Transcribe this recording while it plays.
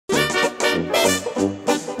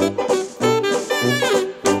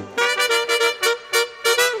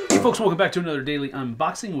folks, welcome back to another daily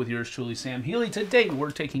unboxing with yours truly, Sam Healy. Today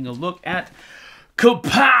we're taking a look at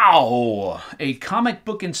Kapow, a comic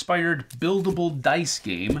book inspired buildable dice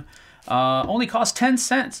game. Only costs 10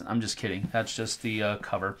 cents. I'm just kidding. That's just the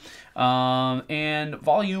cover. And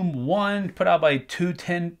volume 1 put out by Two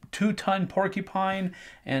Ton Porcupine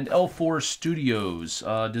and L4 Studios.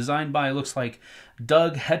 Designed by, looks like,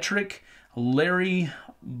 Doug Hetrick, Larry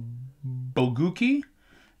Bogucki,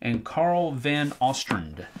 and Carl Van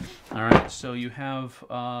Ostrand. All right, so you have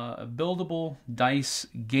a buildable dice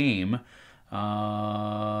game.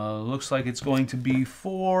 Looks like it's going to be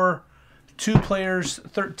for 2 players,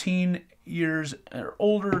 13 years or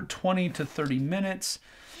older, 20 to 30 minutes.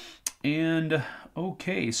 And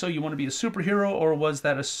okay, so you want to be a superhero, or was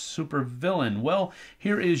that a super villain? Well,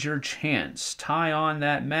 here is your chance. Tie on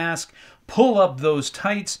that mask, pull up those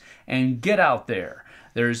tights, and get out there.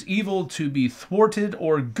 There's evil to be thwarted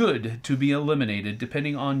or good to be eliminated,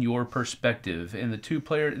 depending on your perspective. In this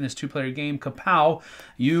two-player game, Kapow,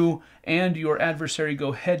 you and your adversary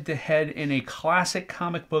go head-to-head in a classic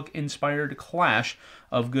comic book-inspired clash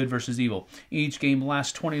of good versus evil. Each game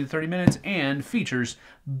lasts 20 to 30 minutes and features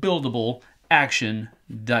buildable action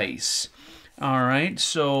dice. All right,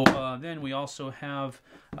 so then we also have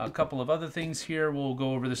a couple of other things here. We'll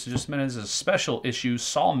go over this in just a minute. This is a special issue,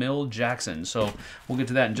 Sawmill Jackson. So we'll get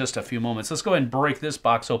to that in just a few moments. Let's go ahead and break this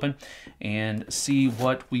box open and see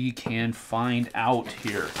what we can find out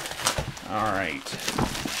here. All right.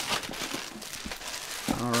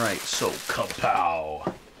 All right, so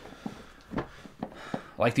Kapow.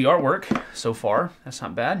 Like the artwork so far. That's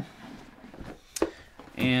not bad.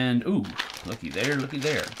 And, ooh, looky there, looky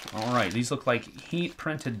there. All right, these look like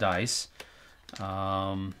heat-printed dice.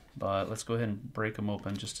 But let's go ahead and break them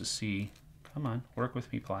open just to see. Come on, work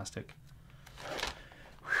with me, plastic.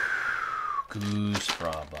 Goose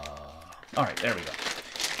fraba. All right, there we go.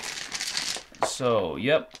 So,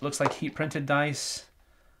 yep, looks like heat-printed dice,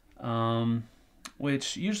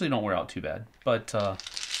 which usually don't wear out too bad, but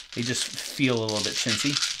they just feel a little bit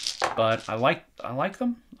chintzy. But I like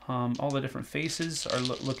them. All the different faces are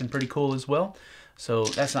looking pretty cool as well. So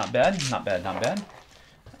that's not bad, not bad, not bad.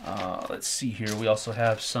 Let's see here. We also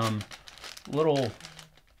have some little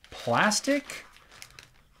plastic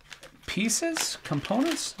pieces,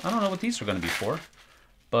 components. I don't know what these are going to be for,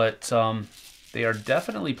 but they are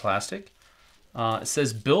definitely plastic. It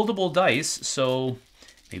says buildable dice, so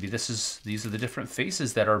maybe these are the different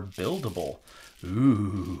faces that are buildable.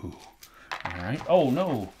 Ooh. All right. Oh,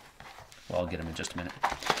 no. Well, I'll get them in just a minute.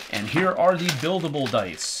 And here are the buildable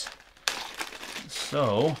dice.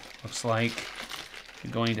 So, looks like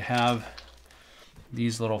you're going to have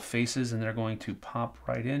these little faces, and they're going to pop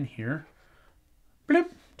right in here. Bloop,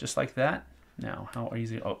 just like that. Now, how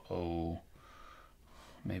easy? Uh-oh.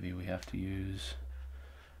 Maybe we have to use...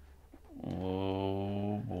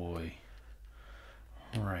 Oh, boy.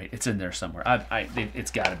 All right, it's in there somewhere.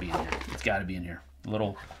 It's got to be in there. It's got to be in here.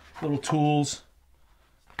 Little tools.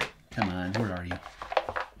 Come on, where are you?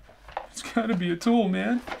 It's got to be a tool,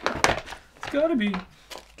 man. It's got to be.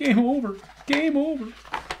 Game over. Game over.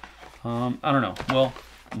 I don't know. Well,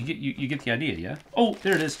 you get the idea, yeah? Oh,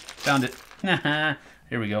 there it is. Found it.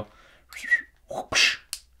 Here we go.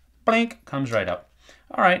 Blink. Comes right up.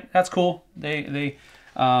 All right, that's cool.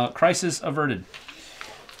 Crisis averted.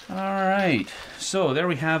 All right. So there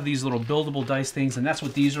we have these little buildable dice things, and that's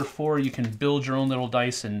what these are for. You can build your own little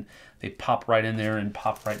dice, and they pop right in there and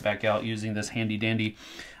pop right back out using this handy dandy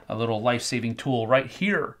little life-saving tool right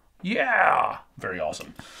here. Yeah, very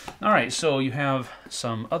awesome. All right, so you have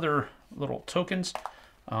some other little tokens.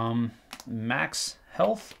 Max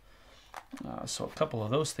health. So a couple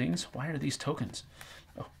of those things. Why are these tokens?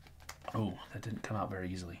 Oh, that didn't come out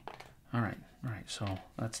very easily. All right, so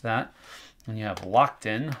that's that. And you have locked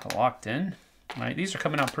in. All right, these are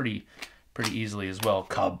coming out pretty easily as well.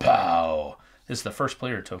 Kapow. This is the first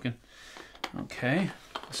player token. Okay,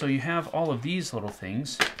 so you have all of these little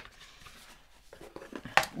things,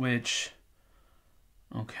 which,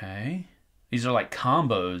 okay, these are like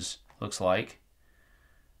combos, looks like.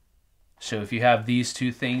 So if you have these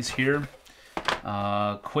two things here,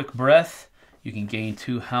 quick breath, you can gain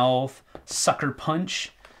 2 health, sucker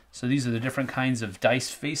punch. So these are the different kinds of dice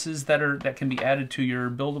faces that can be added to your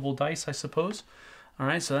buildable dice, I suppose. All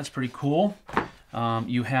right, so that's pretty cool.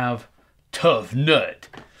 You have Tough Nut,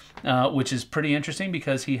 which is pretty interesting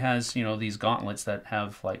because he has, these gauntlets that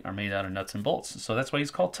are made out of nuts and bolts. So that's why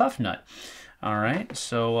he's called Tough Nut. All right,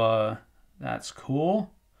 so that's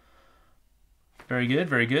cool. Very good,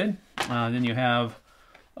 very good. Then you have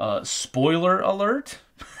spoiler alert.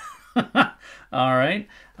 All right.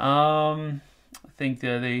 think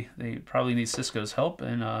they probably need Cisco's help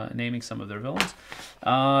in naming some of their villains.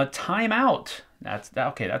 Timeout.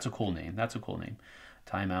 Okay, that's a cool name. That's a cool name.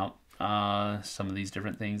 Timeout. Some of these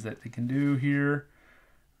different things that they can do here.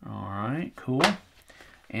 All right, cool.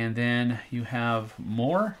 And then you have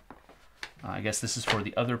more. I guess this is for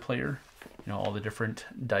the other player. You know, all the different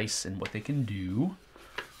dice and what they can do.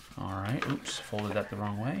 All right, oops, folded that the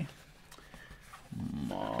wrong way.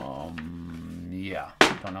 Yeah,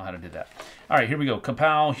 don't know how to do that. All right, here we go.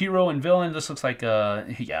 Kapow, hero and villain. This looks like,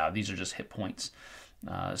 yeah, these are just hit points.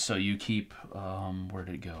 So you keep, where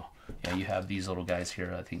did it go? Yeah, you have these little guys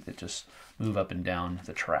here, I think, that just move up and down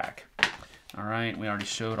the track. All right, we already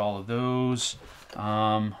showed all of those.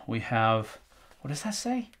 We have, what does that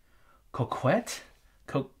say? Coquette?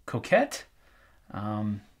 Coquette?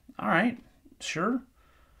 All right, sure.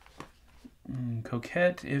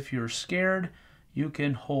 Coquette, if you're scared, you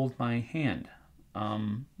can hold my hand.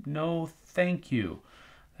 No, thank you.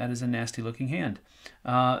 That is a nasty looking hand.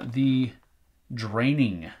 The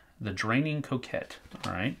draining coquette.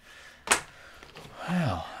 All right.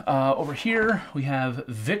 Well, over here we have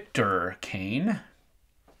Victor Kane.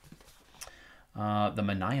 The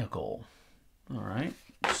maniacal. All right.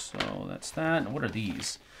 So that's that. What are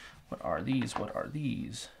these? What are these? What are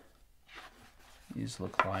these? These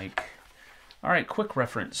look like. All right, quick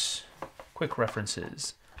references.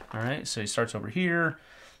 All right, so he starts over here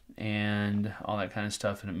and all that kind of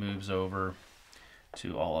stuff, and it moves over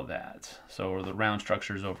to all of that. So the round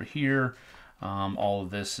structure is over here. All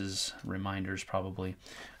of this is reminders probably.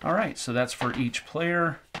 All right, so that's for each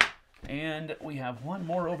player. And we have one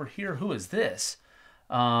more over here. Who is this?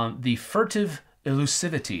 The furtive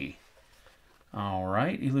elusivity. All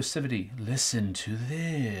right, elusivity. Listen to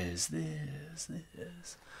this.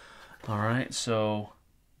 All right, so,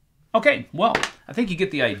 okay, well, I think you get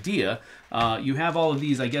the idea. You have all of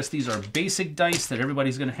these, I guess these are basic dice that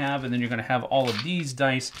everybody's gonna have, and then you're gonna have all of these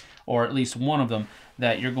dice, or at least one of them,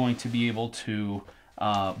 that you're going to be able to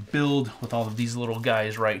build with all of these little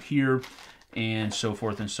guys right here, and so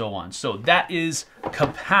forth and so on. So that is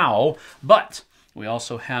Kapow, but we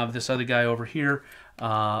also have this other guy over here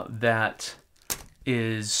that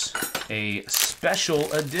is a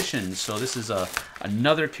special edition. So this is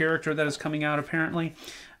another character that is coming out apparently.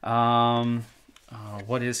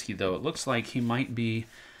 What is he though? It looks like he might be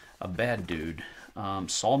a bad dude.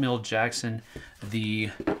 Samuel Jackson,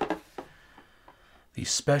 the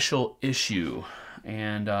special issue,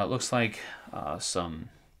 and it looks like some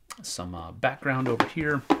background over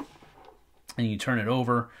here, and you turn it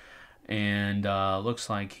over, and looks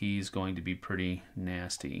like he's going to be pretty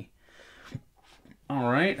nasty. All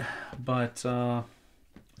right, but then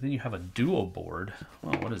you have a duo board.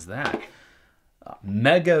 Well, what is that?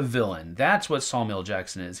 Mega villain. That's what Samuel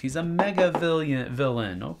Jackson is. He's a mega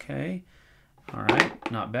villain. Okay. All right.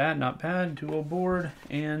 Not bad. Not bad. Duo board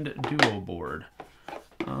and duo board.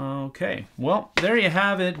 Okay. Well, there you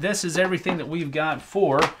have it. This is everything that we've got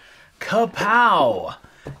for Kapow,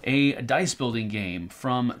 a dice building game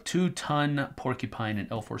from 2 Ton Porcupine and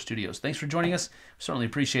L4 Studios. Thanks for joining us. Certainly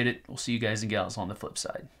appreciate it. We'll see you guys and gals on the flip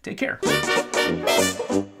side. Take care.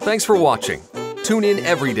 Thanks for watching. Tune in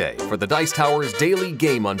every day for the Dice Tower's daily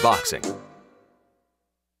game unboxing.